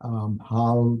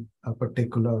how a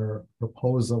particular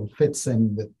proposal fits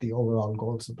in with the overall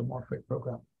goals of the MorPhiC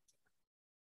program.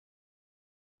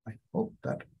 I hope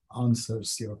that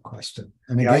answers your question.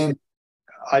 And again,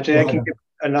 Ajay, I can give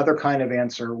another kind of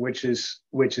answer, which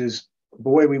is,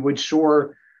 boy, we would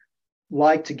sure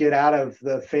like to get out of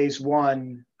the phase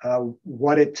 1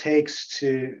 what it takes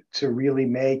to really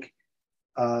make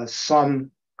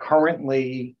some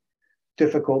currently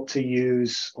difficult to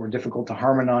use or difficult to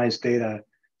harmonize data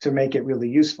to make it really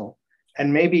useful.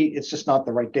 And maybe it's just not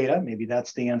the right data. Maybe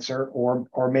that's the answer,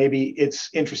 or maybe it's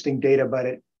interesting data, but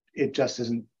it just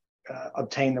isn't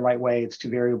obtained the right way. It's too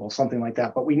variable, something like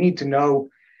that. But we need to know,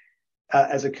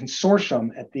 as a consortium,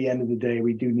 at the end of the day,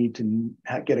 we do need to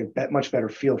get a much better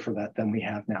feel for that than we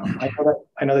have now.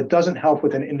 I know that doesn't help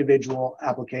with an individual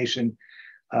application,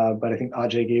 but I think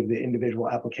Ajay gave the individual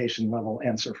application level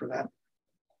answer for that.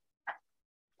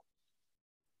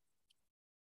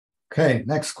 Okay,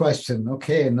 next question.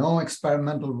 Okay, no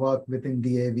experimental work within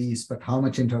DAVs, but how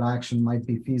much interaction might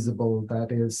be feasible?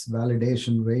 That is,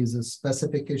 validation raises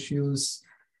specific issues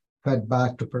fed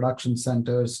back to production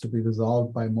centers to be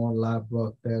resolved by more lab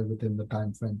work there within the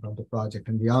time frame of the project.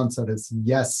 And the answer is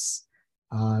yes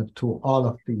to all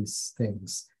of these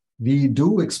things. We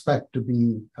do expect to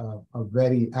be a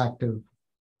very active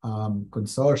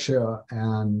consortia,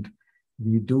 and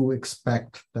we do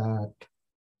expect that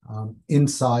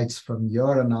insights from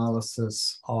your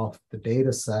analysis of the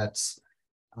data sets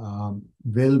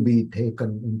will be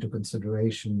taken into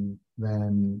consideration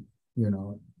when,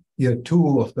 year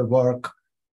 2 of the work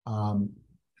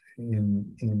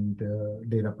in the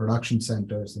data production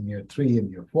centers, in year 3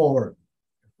 and year 4,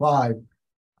 5.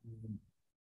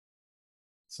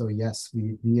 So yes,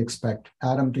 we expect.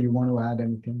 Adam, do you want to add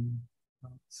anything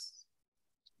else?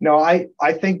 No, I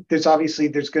think there's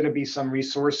going to be some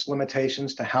resource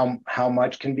limitations to how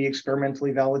much can be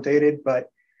experimentally validated, but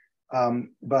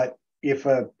if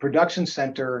a production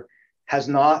center has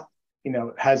not,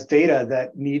 has data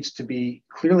that needs to be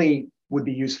clearly would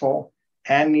be useful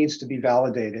and needs to be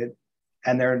validated,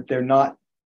 and they're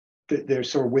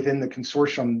sort of within the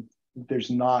consortium,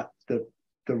 there's not the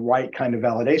right kind of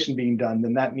validation being done,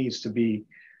 then that needs to be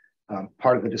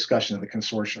part of the discussion of the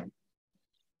consortium.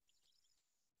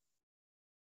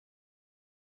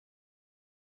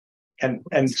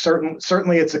 And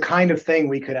certainly it's a kind of thing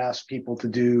we could ask people to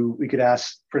do. We could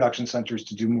ask production centers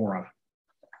to do more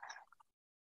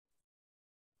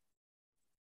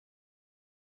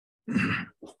of.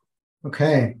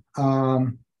 Okay.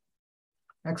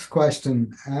 Next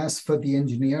question. As for the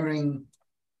engineering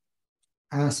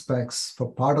aspects for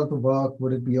part of the work,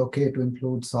 would it be okay to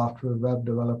include software web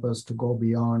developers to go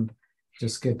beyond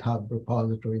just GitHub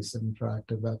repositories and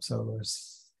interactive web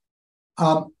servers?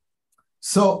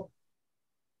 So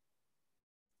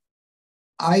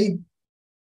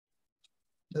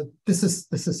this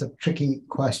is a tricky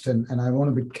question, and I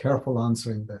want to be careful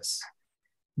answering this.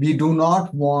 We do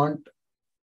not want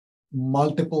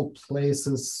multiple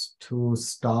places to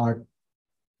start,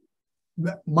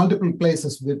 multiple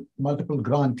places with multiple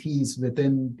grantees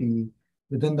within the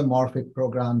MorPhiC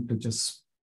program to just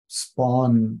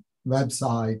spawn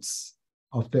websites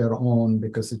of their own,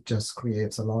 because it just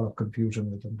creates a lot of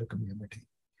confusion within the community.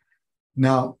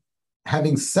 Now,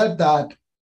 having said that,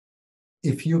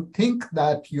 if you think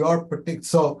that your particular,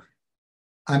 so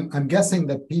I'm guessing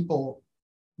that people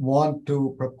want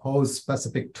to propose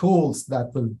specific tools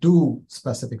that will do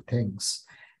specific things.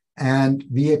 And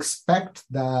we expect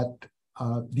that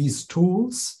these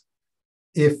tools,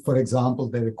 if, for example,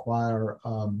 they require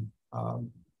a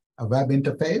web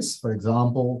interface, for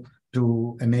example,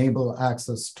 to enable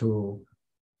access to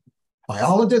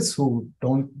biologists who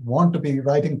don't want to be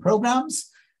writing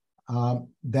programs,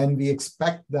 then we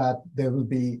expect that there will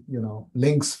be,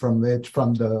 links from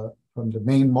the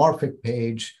main MorPhiC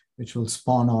page, which will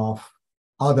spawn off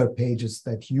other pages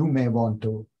that you may want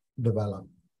to develop.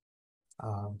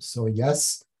 So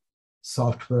yes,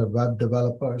 software web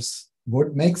developers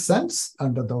would make sense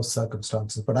under those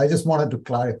circumstances. But I just wanted to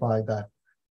clarify that,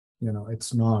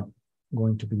 it's not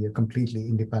going to be a completely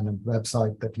independent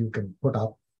website that you can put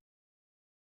up.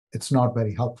 It's not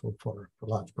very helpful for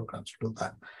large programs to do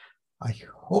that. I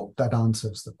hope that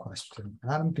answers the question.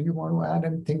 Adam, do you want to add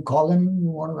anything? Colin,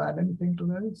 you want to add anything to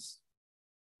this?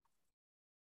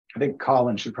 I think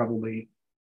Colin should probably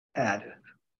add.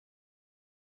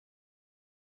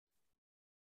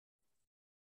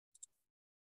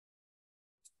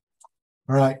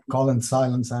 All right, Colin's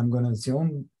silence, I'm going to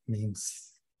assume,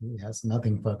 means he has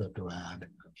nothing further to add.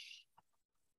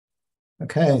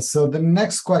 Okay, so the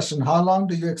next question, how long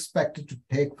do you expect it to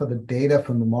take for the data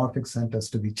from the MorPhiC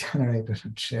centers to be generated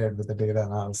and shared with the data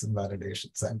analysis and validation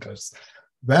centers?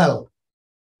 Well,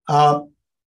 I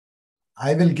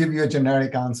will give you a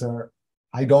generic answer.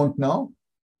 I don't know.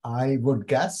 I would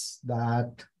guess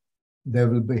that there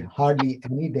will be hardly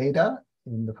any data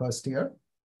in the first year.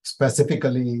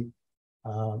 Specifically,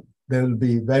 there will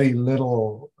be very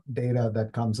little data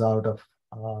that comes out of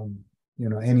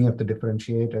any of the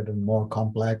differentiated and more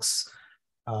complex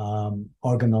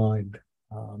organoid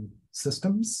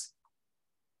systems.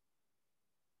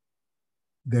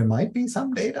 There might be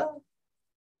some data,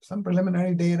 some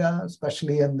preliminary data,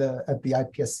 especially at the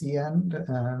iPSC end,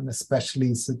 and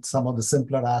especially some of the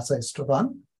simpler assays to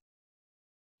run.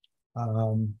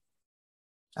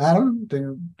 Adam,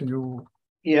 do you?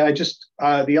 Yeah,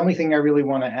 the only thing I really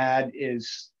want to add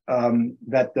is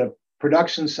that the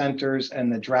production centers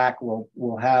and the DRAC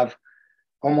will have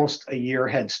almost a year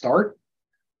head start.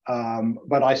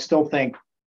 But I still think,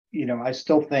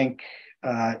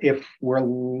 if we're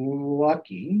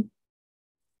lucky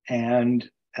and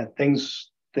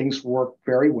things work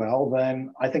very well,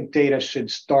 then I think data should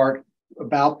start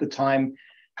about the time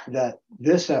that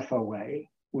this FOA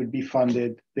would be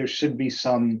funded. There should be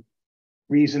some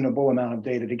reasonable amount of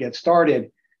data to get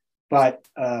started. But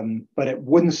it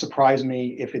wouldn't surprise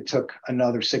me if it took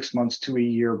another 6 months to a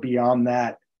year beyond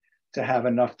that to have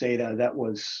enough data that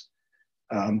was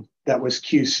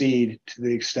QC'd to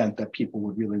the extent that people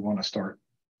would really want to start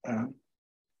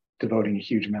devoting a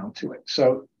huge amount to it.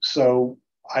 So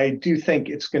I do think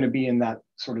it's going to be in that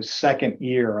sort of second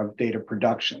year of data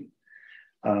production.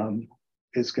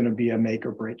 It's going to be a make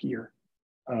or break year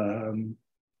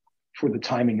for the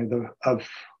timing of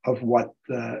what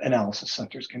the analysis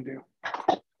centers can do.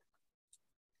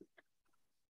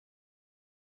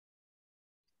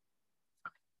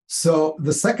 So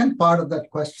the second part of that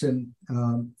question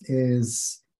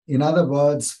is, in other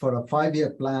words, for a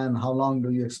 5-year plan, how long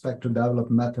do you expect to develop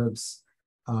methods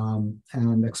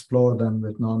and explore them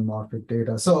with non-MorPhiC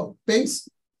data? So based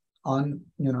on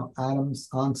Adam's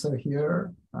answer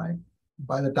here, right?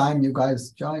 By the time you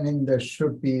guys joining, there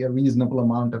should be a reasonable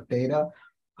amount of data.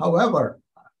 However,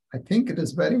 I think it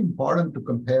is very important to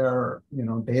compare,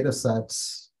 data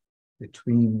sets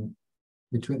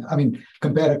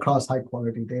compare across high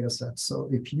quality data sets. So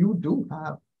if you do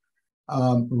have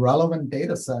relevant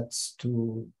data sets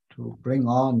to bring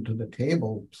on to the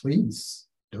table, please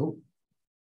do.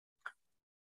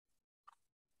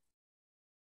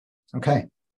 Okay.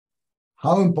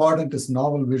 How important is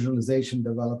novel visualization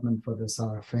development for this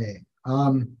RFA?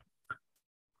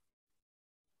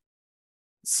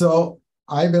 So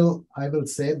I will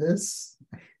say this.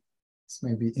 This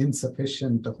may be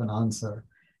insufficient of an answer.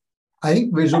 I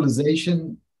think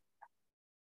visualization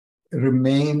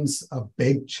remains a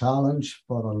big challenge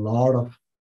for a lot of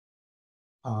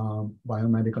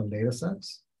biomedical data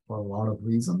sets for a lot of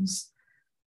reasons.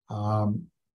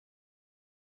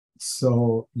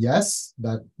 So yes,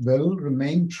 that will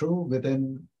remain true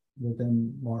within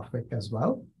MorPhiC as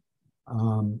well.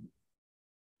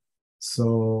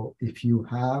 So if you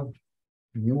have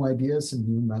new ideas and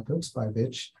new methods by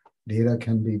which data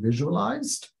can be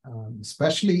visualized,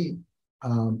 especially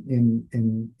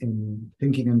in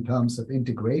thinking in terms of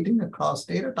integrating across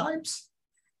data types,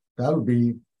 that'll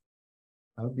be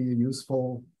a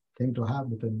useful thing to have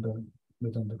within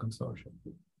the consortium.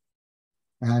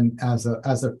 And as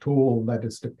a tool that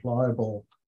is deployable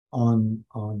on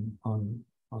the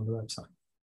website.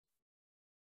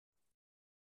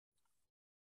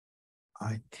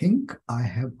 I think I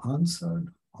have answered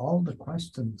all the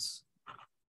questions.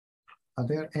 Are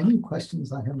there any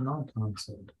questions I have not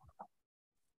answered?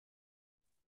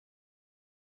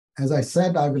 As I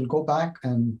said, I will go back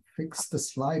and fix the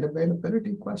slide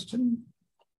availability question.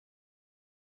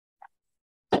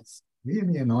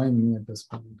 really annoying me at this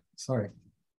point. Sorry,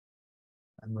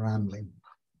 I'm rambling.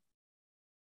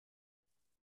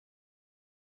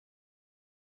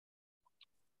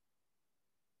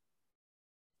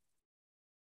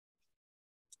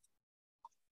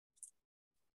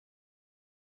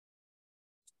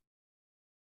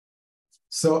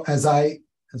 So as I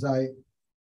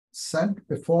said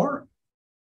before,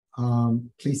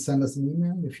 please send us an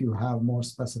email if you have more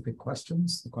specific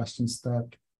questions, the questions that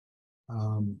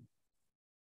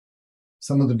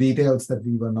some of the details that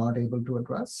we were not able to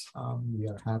address, we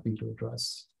are happy to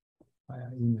address via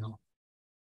email.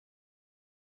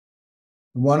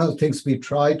 One of the things we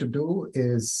try to do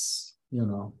is,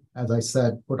 as I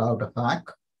said, put out a FAQ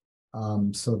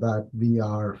so that we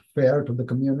are fair to the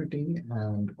community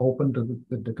and open to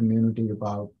the community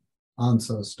about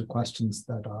answers to questions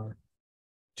that are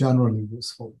generally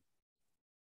useful.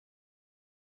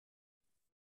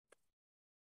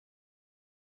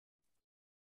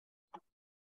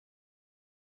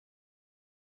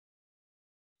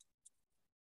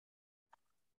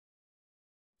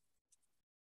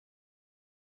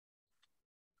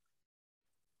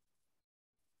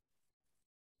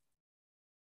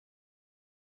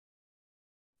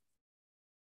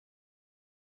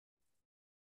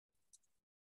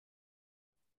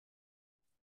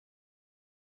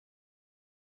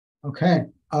 Okay,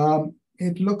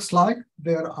 it looks like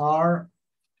there are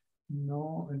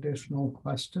no additional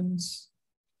questions.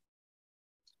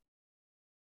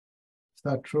 Is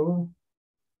that true?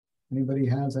 Anybody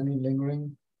has any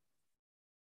lingering?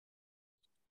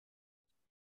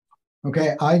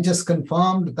 Okay, I just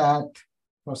confirmed that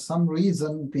for some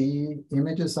reason the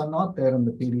images are not there in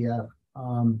the PDF.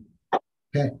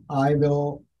 Okay, I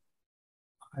will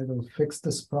fix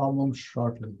this problem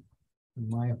shortly.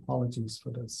 My apologies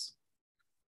for this.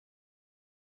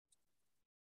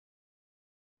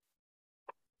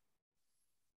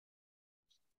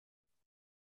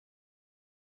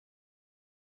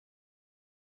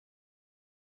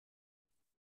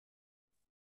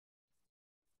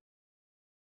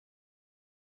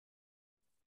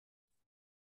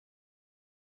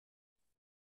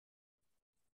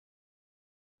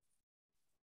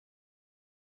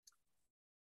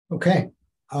 Okay.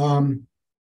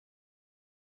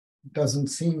 Doesn't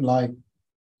seem like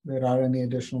there are any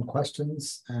additional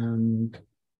questions. And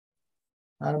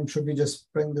Adam, should we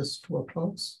just bring this to a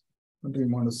close? Or do you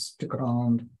want to stick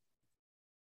around?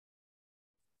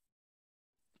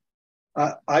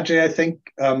 Ajay,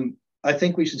 I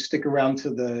think we should stick around to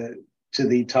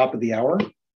the top of the hour.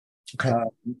 Okay.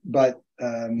 But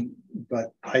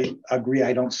I agree.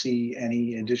 I don't see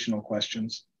any additional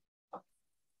questions.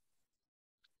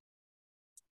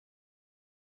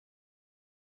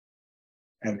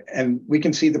 And we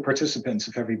can see the participants.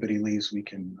 If everybody leaves, we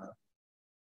can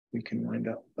wind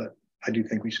up. But I do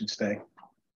think we should stay.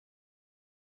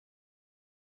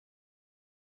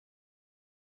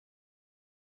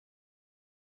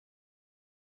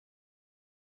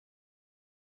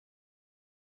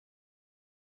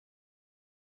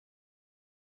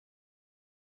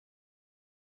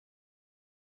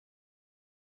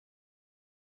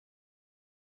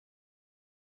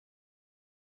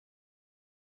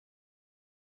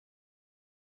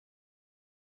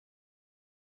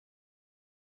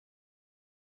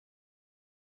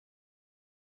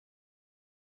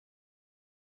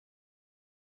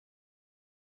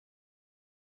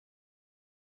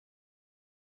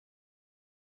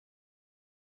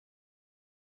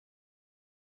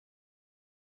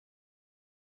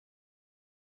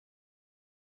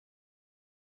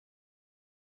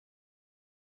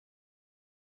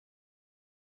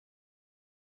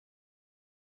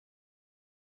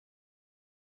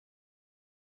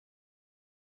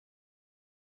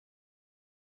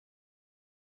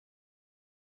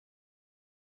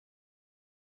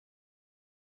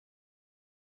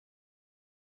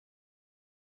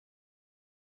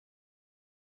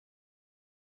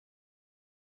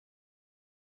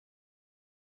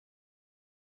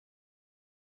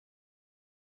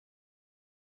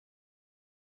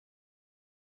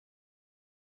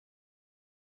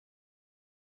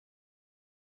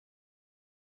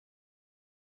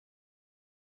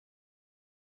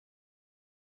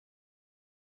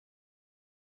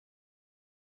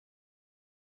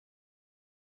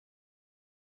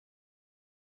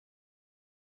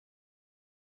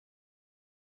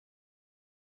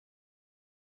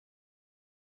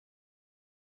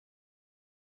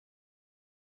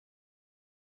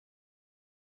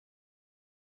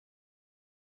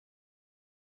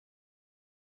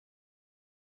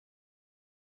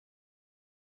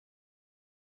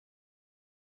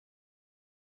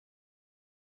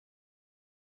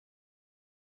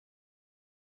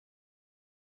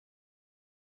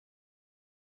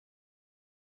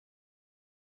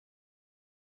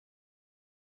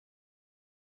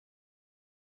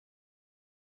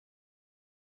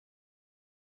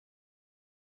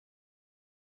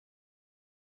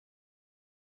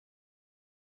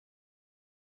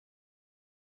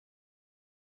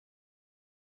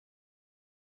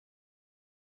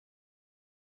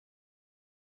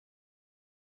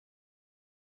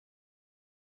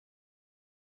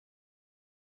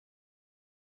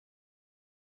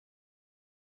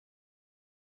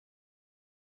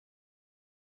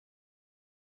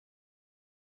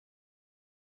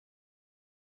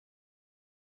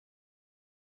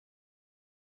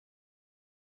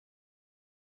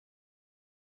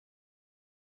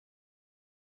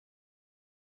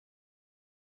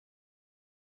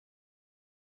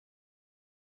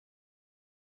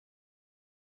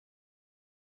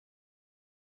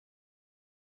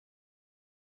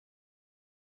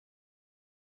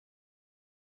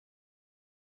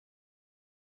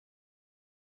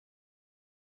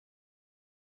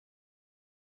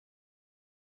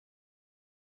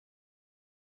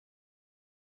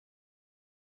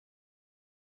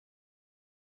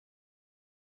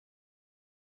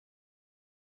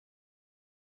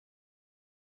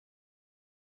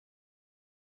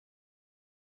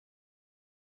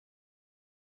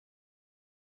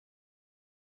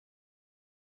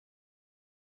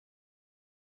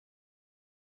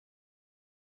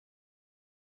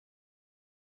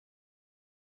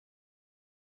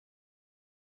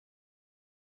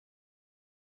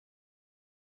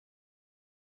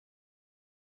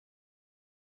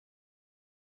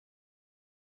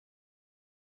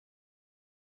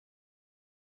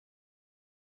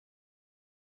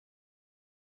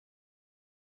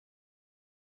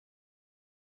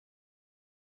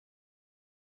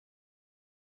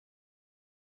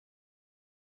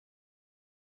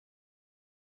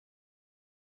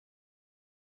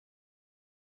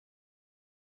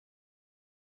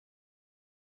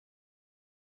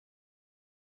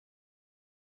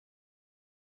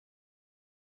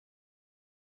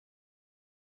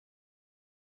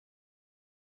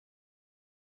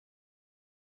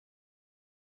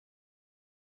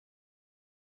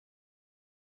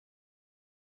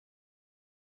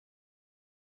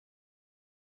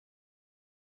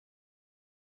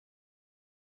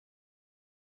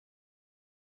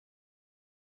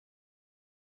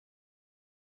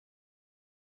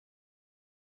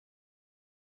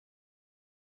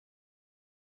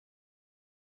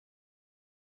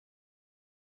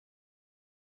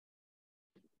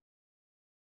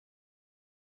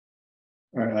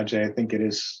 All right, Ajay, I think it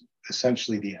is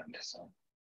essentially the end. So.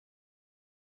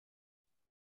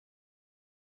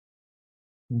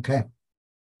 Okay.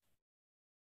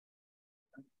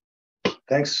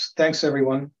 Thanks,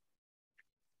 everyone.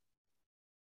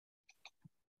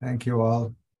 Thank you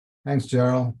all. Thanks,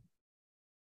 Gerald.